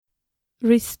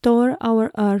Restore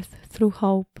Our Earth Through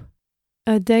Hope,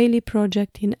 a daily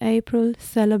project in April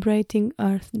celebrating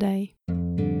Earth Day. Who's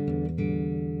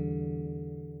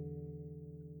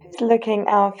looking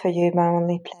out for you, my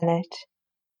only planet?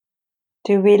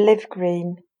 Do we live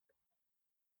green?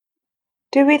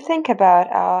 Do we think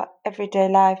about our everyday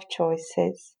life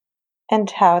choices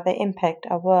and how they impact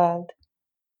our world?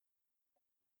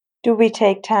 Do we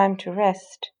take time to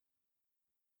rest?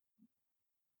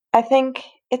 I think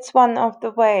it's one of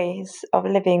the ways of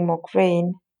living more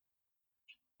green,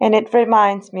 and it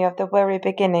reminds me of the very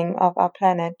beginning of our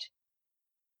planet.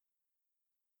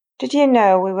 Did you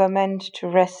know we were meant to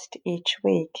rest each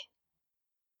week?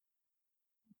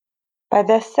 By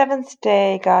the seventh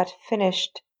day, God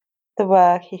finished the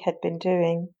work he had been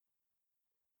doing.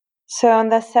 So on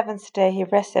the seventh day he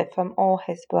rested from all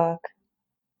his work.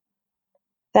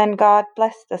 Then God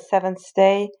blessed the seventh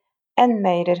day and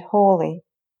made it holy,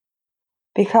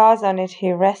 because on it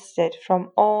he rested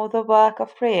from all the work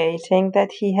of creating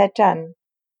that he had done.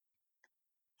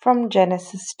 From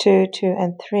Genesis 2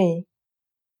 and 3.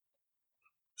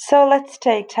 So let's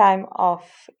take time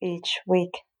off each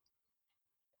week.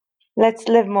 Let's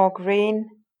live more green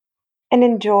and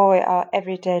enjoy our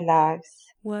everyday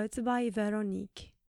lives. Words by Veronique.